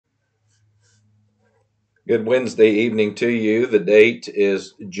Good Wednesday evening to you. The date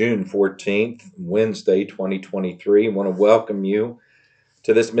is June 14th, Wednesday, 2023. I want to welcome you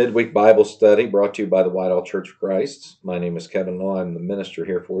to this midweek Bible study brought to you by the Whitehall Church of Christ. My name is Kevin Law. I'm the minister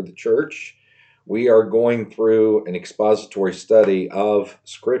here for the church. We are going through an expository study of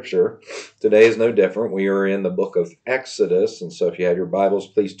Scripture. Today is no different. We are in the book of Exodus, and so if you have your Bibles,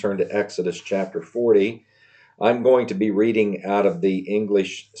 please turn to Exodus chapter 40. I'm going to be reading out of the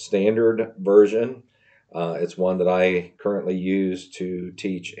English Standard Version. It's one that I currently use to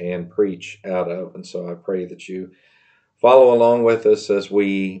teach and preach out of, and so I pray that you follow along with us as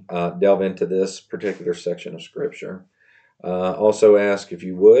we delve into this particular section of Scripture. Also ask if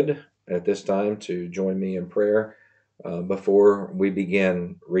you would at this time to join me in prayer before we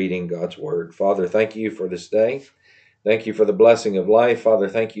begin reading God's Word. Father, thank you for this day. Thank you for the blessing of life. Father,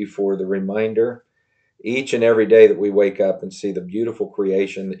 thank you for the reminder each and every day that we wake up and see the beautiful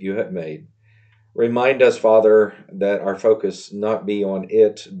creation that you have made. Remind us, Father, that our focus not be on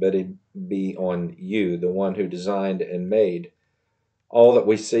it, but it be on you, the one who designed and made all that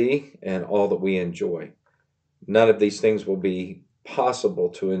we see and all that we enjoy. None of these things will be possible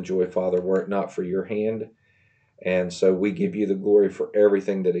to enjoy, Father, were it not for your hand. And so we give you the glory for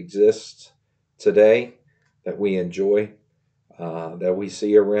everything that exists today, that we enjoy, that we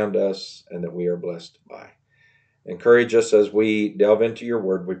see around us, and that we are blessed by. Encourage us as we delve into your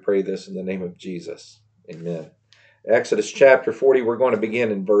word. We pray this in the name of Jesus. Amen. Exodus chapter 40, we're going to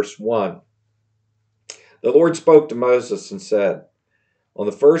begin in verse 1. The Lord spoke to Moses and said, "On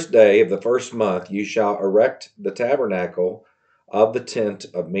the first day of the first month you shall erect the tabernacle of the tent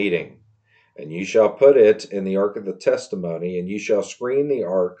of meeting, and you shall put it in the ark of the testimony, and you shall screen the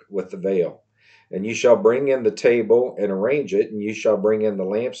ark with the veil. And you shall bring in the table and arrange it, and you shall bring in the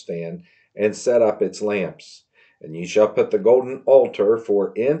lampstand and set up its lamps. And you shall put the golden altar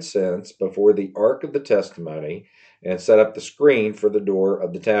for incense before the ark of the testimony, and set up the screen for the door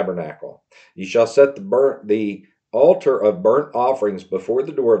of the tabernacle. You shall set the altar of burnt offerings before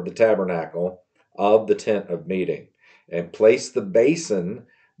the door of the tabernacle of the tent of meeting, and place the basin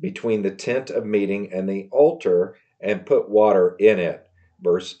between the tent of meeting and the altar, and put water in it."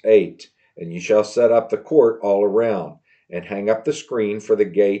 Verse 8. "And you shall set up the court all around, and hang up the screen for the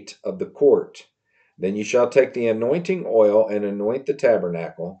gate of the court. Then you shall take the anointing oil and anoint the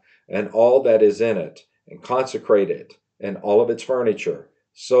tabernacle and all that is in it, and consecrate it and all of its furniture,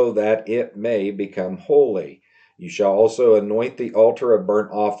 so that it may become holy. You shall also anoint the altar of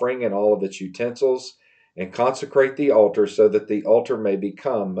burnt offering and all of its utensils, and consecrate the altar so that the altar may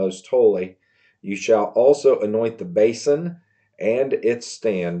become most holy. You shall also anoint the basin and its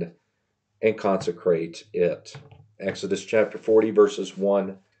stand, and consecrate it." Exodus chapter 40, verses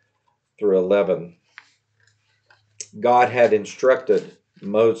 1 through 11. God had instructed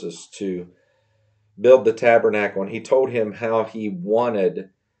Moses to build the tabernacle, and he told him how he wanted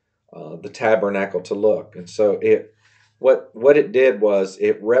the tabernacle to look. And so what it did was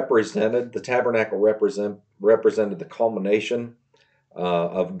the tabernacle represented the culmination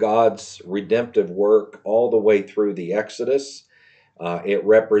of God's redemptive work all the way through the Exodus. It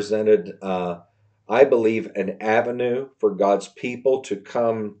represented, I believe, an avenue for God's people to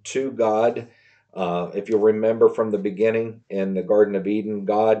come to God. If you'll remember from the beginning in the Garden of Eden,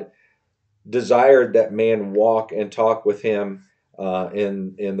 God desired that man walk and talk with him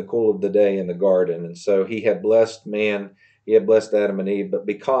in the cool of the day in the garden. And so he had blessed man, he had blessed Adam and Eve, but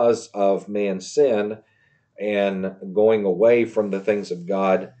because of man's sin and going away from the things of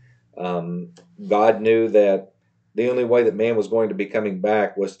God, God knew that the only way that man was going to be coming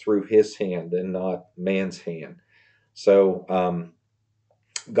back was through his hand and not man's hand. So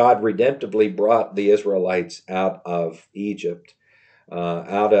God redemptively brought the Israelites out of Egypt.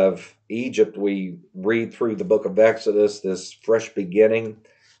 Out of Egypt, we read through the book of Exodus, this fresh beginning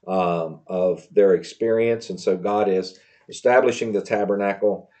of their experience. And so God is establishing the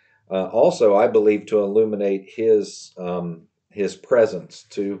tabernacle. Also, I believe, to illuminate his presence,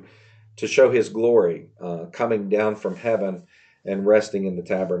 to show his glory coming down from heaven and resting in the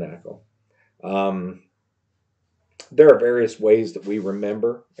tabernacle. There are various ways that we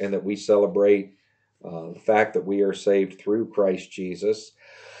remember and that we celebrate the fact that we are saved through Christ Jesus.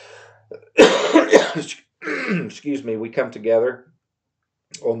 Excuse me, we come together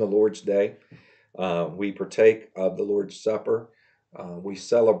on the Lord's Day. We partake of the Lord's Supper. We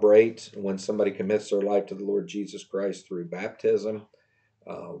celebrate when somebody commits their life to the Lord Jesus Christ through baptism.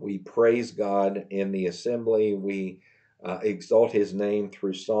 We praise God in the assembly. We exalt his name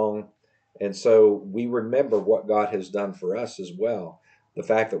through song. And so we remember what God has done for us as well. The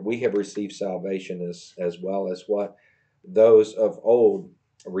fact that we have received salvation as well as what those of old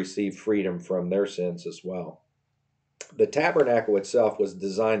receive freedom from their sins as well. The tabernacle itself was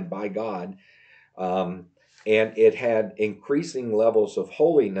designed by God, um, and it had increasing levels of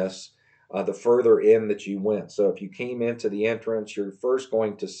holiness the further in that you went. So if you came into the entrance, you're first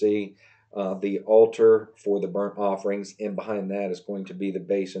going to see the altar for the burnt offerings, and behind that is going to be the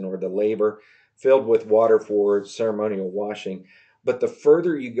basin or the laver filled with water for ceremonial washing. But the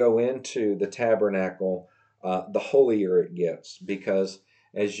further you go into the tabernacle, the holier it gets, because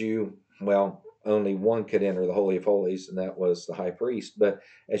as you, well, only one could enter the Holy of Holies, and that was the high priest. But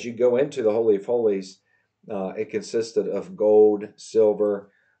as you go into the Holy of Holies, it consisted of gold,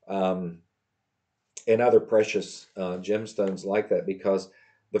 silver, um, and other precious gemstones like that, because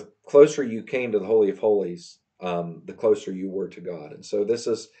the closer you came to the Holy of Holies, the closer you were to God. And so this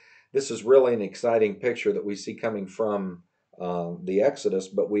is really an exciting picture that we see coming from the Exodus,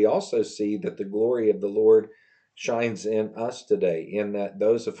 but we also see that the glory of the Lord shines in us today, in that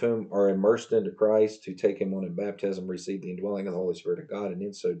those of whom are immersed into Christ, who take him on in baptism, receive the indwelling of the Holy Spirit of God, and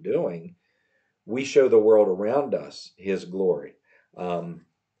in so doing, we show the world around us his glory. Um,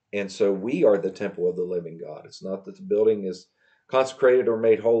 and so we are the temple of the living God. It's not that the building is consecrated or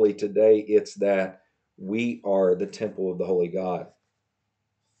made holy today, it's that we are the temple of the holy God.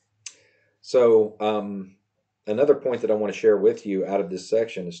 So, another point that I want to share with you out of this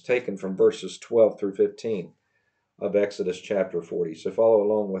section is taken from verses 12 through 15 of Exodus chapter 40. So, follow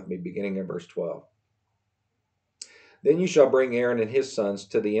along with me, beginning in verse 12. Then you shall bring Aaron and his sons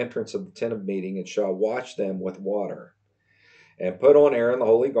to the entrance of the tent of meeting, and shall wash them with water. And put on Aaron the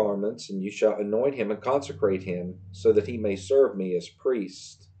holy garments, and you shall anoint him and consecrate him, so that he may serve me as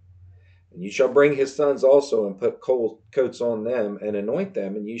priest. And you shall bring his sons also, and put coats on them, and anoint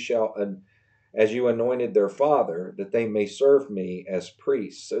them, and you shall, as you anointed their father, that they may serve me as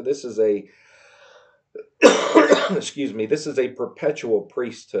priests. So this is a, excuse me, this is a perpetual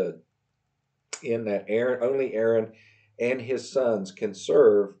priesthood, in that only Aaron and his sons can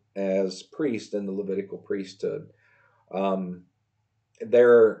serve as priests in the Levitical priesthood. Um,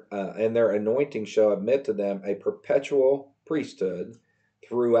 their anointing shall admit to them a perpetual priesthood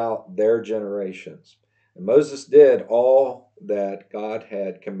throughout their generations. And Moses did all that God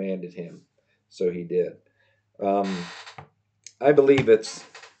had commanded him, so he did. I believe it's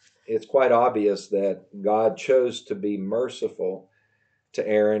quite obvious that God chose to be merciful to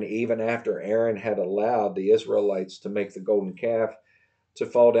Aaron, even after Aaron had allowed the Israelites to make the golden calf to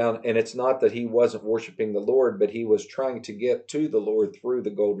fall down. And it's not that he wasn't worshiping the Lord, but he was trying to get to the Lord through the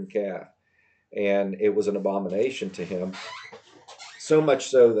golden calf. And it was an abomination to him. So much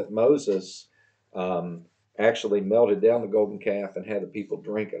so that Moses actually melted down the golden calf and had the people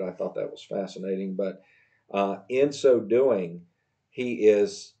drink it. I thought that was fascinating. But in so doing, he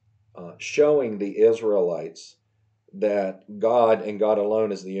is showing the Israelites that God and God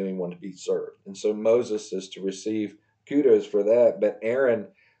alone is the only one to be served. And so Moses is to receive kudos for that. But Aaron,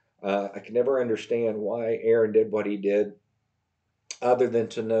 I can never understand why Aaron did what he did, other than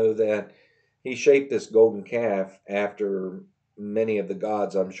to know that he shaped this golden calf after many of the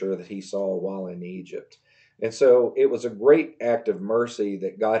gods, I'm sure, that he saw while in Egypt. And so it was a great act of mercy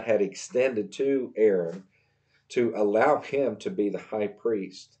that God had extended to Aaron to allow him to be the high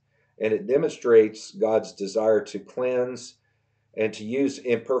priest. And it demonstrates God's desire to cleanse and to use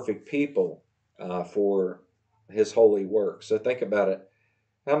imperfect people for his holy work. So think about it.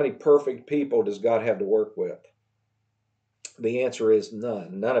 How many perfect people does God have to work with? The answer is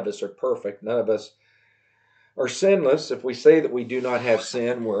none. None of us are perfect. None of us are sinless. If we say that we do not have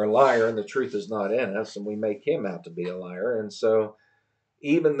sin, we're a liar and the truth is not in us, and we make him out to be a liar. And so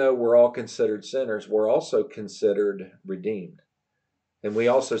even though we're all considered sinners, we're also considered redeemed. And we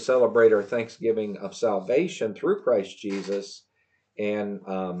also celebrate our thanksgiving of salvation through Christ Jesus, and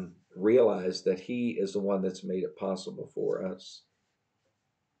realize that he is the one that's made it possible for us.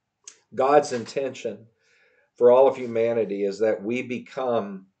 God's intention for all of humanity is that we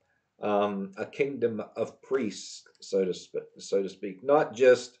become a kingdom of priests, so to speak. Not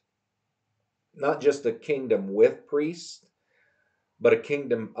just a kingdom with priests, but a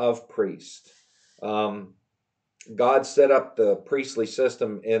kingdom of priests. God set up the priestly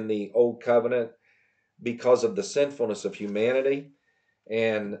system in the Old Covenant because of the sinfulness of humanity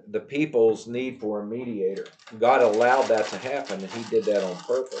and the people's need for a mediator. God allowed that to happen, and he did that on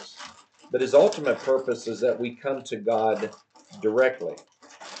purpose. But his ultimate purpose is that we come to God directly.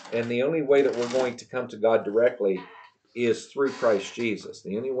 And the only way that we're going to come to God directly is through Christ Jesus.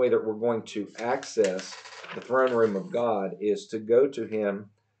 The only way that we're going to access the throne room of God is to go to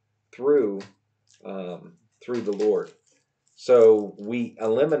him through the Lord. So we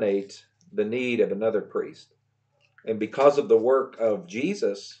eliminate the need of another priest. And because of the work of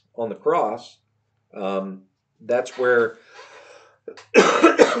Jesus on the cross, that's where,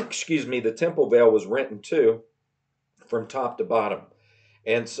 excuse me, the temple veil was rent in two from top to bottom.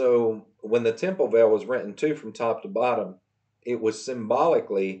 And so when the temple veil was rent in two from top to bottom, it was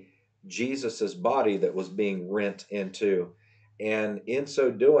symbolically Jesus's body that was being rent in two. And in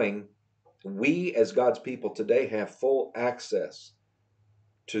so doing, we as God's people today have full access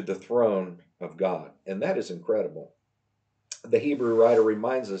to the throne of God. And that is incredible. The Hebrew writer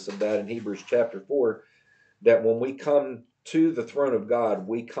reminds us of that in Hebrews chapter 4, that when we come to the throne of God,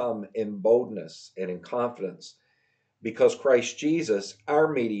 we come in boldness and in confidence because Christ Jesus,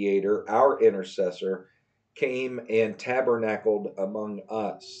 our mediator, our intercessor, came and tabernacled among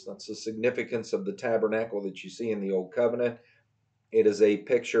us. That's the significance of the tabernacle that you see in the Old Covenant. It is a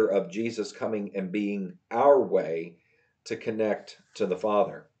picture of Jesus coming and being our way to connect to the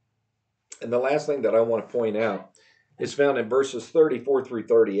Father. And the last thing that I want to point out is found in verses 34 through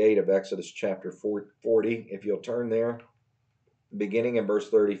 38 of Exodus chapter 40. If you'll turn there, beginning in verse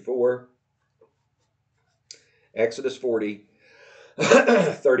 34. Exodus 40,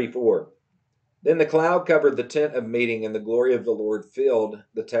 34. Then the cloud covered the tent of meeting, and the glory of the Lord filled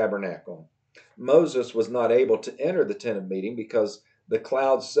the tabernacle. Moses was not able to enter the tent of meeting because the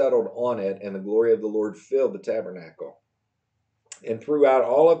cloud settled on it, and the glory of the Lord filled the tabernacle. And throughout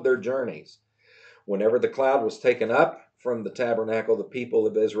all of their journeys, whenever the cloud was taken up from the tabernacle, the people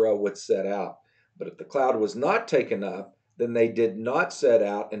of Israel would set out. But if the cloud was not taken up, then they did not set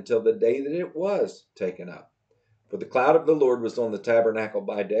out until the day that it was taken up. For the cloud of the Lord was on the tabernacle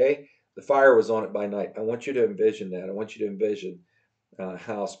by day, the fire was on it by night. I want you to envision that. I want you to envision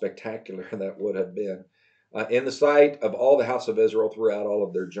how spectacular that would have been in the sight of all the house of Israel throughout all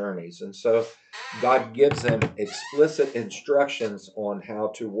of their journeys. And so God gives them explicit instructions on how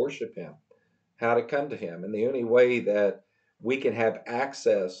to worship Him, how to come to Him. And the only way that we can have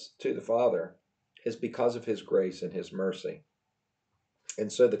access to the Father is because of His grace and His mercy. And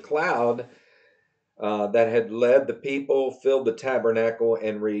so the cloud that had led the people filled the tabernacle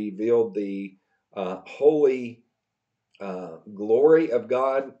and revealed the holy glory of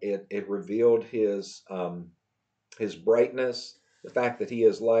God. It revealed His brightness, the fact that He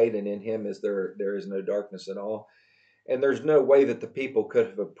is light, and in Him there is no darkness at all. And there's no way that the people could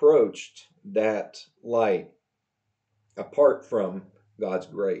have approached that light apart from God's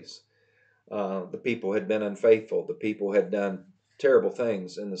grace. The people had been unfaithful. The people had done terrible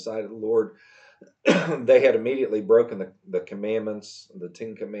things in the sight of the Lord. They had immediately broken the commandments, the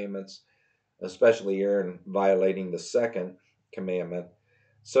 10 commandments, especially Aaron violating the second commandment.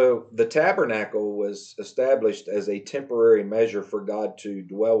 So the tabernacle was established as a temporary measure for God to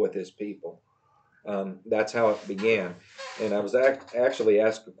dwell with His people. That's how it began. And I was actually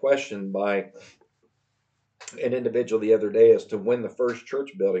asked a question by an individual the other day as to when the first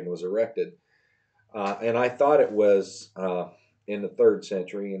church building was erected. And I thought it was in the 3rd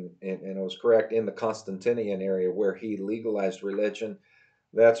century, and I was correct, in the Constantinian area where he legalized religion.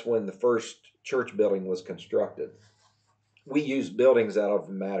 That's when the first church building was constructed. We use buildings out of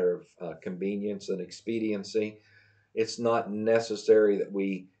a matter of convenience and expediency. It's not necessary that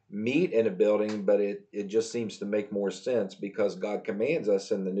we meet in a building, but it just seems to make more sense because God commands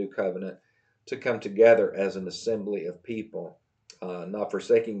us in the new covenant to come together as an assembly of people, not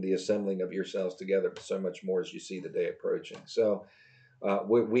forsaking the assembling of yourselves together, but so much more as you see the day approaching. So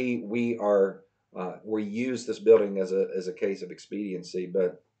we use this building as a case of expediency,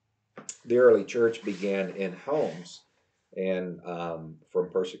 but the early church began in homes and from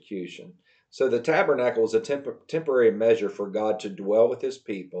persecution. So the tabernacle is a temporary measure for God to dwell with His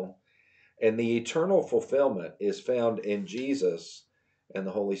people, and the eternal fulfillment is found in Jesus and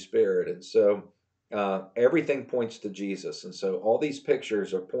the Holy Spirit. And so everything points to Jesus. And so all these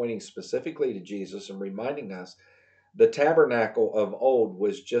pictures are pointing specifically to Jesus and reminding us the tabernacle of old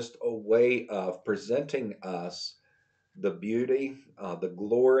was just a way of presenting us the beauty, the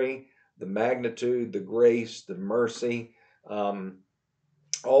glory, the magnitude, the grace, the mercy,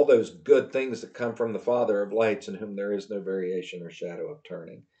 all those good things that come from the Father of lights, in whom there is no variation or shadow of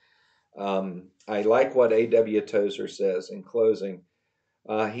turning. I like what A.W. Tozer says in closing.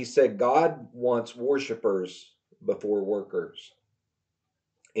 He said, God wants worshipers before workers.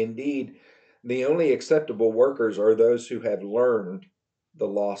 Indeed, the only acceptable workers are those who have learned the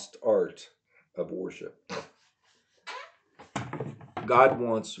lost art of worship. God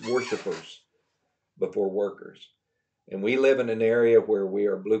wants worshipers before workers. And we live in an area where we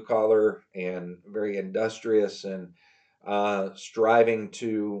are blue collar and very industrious and striving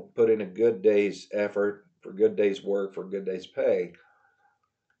to put in a good day's effort for good day's work, for good day's pay.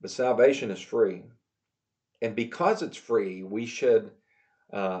 But salvation is free. And because it's free, we should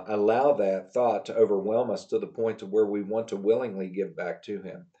allow that thought to overwhelm us to the point to where we want to willingly give back to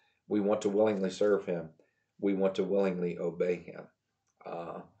Him. We want to willingly serve Him. We want to willingly obey Him.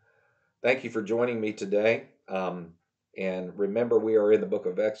 Thank you for joining me today. And remember, we are in the book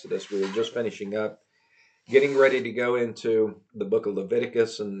of Exodus. We are just finishing up, getting ready to go into the book of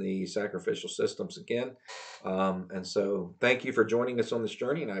Leviticus and the sacrificial systems again. And so thank you for joining us on this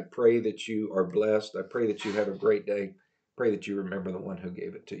journey. And I pray that you are blessed. I pray that you have a great day. Pray that you remember the one who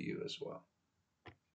gave it to you as well.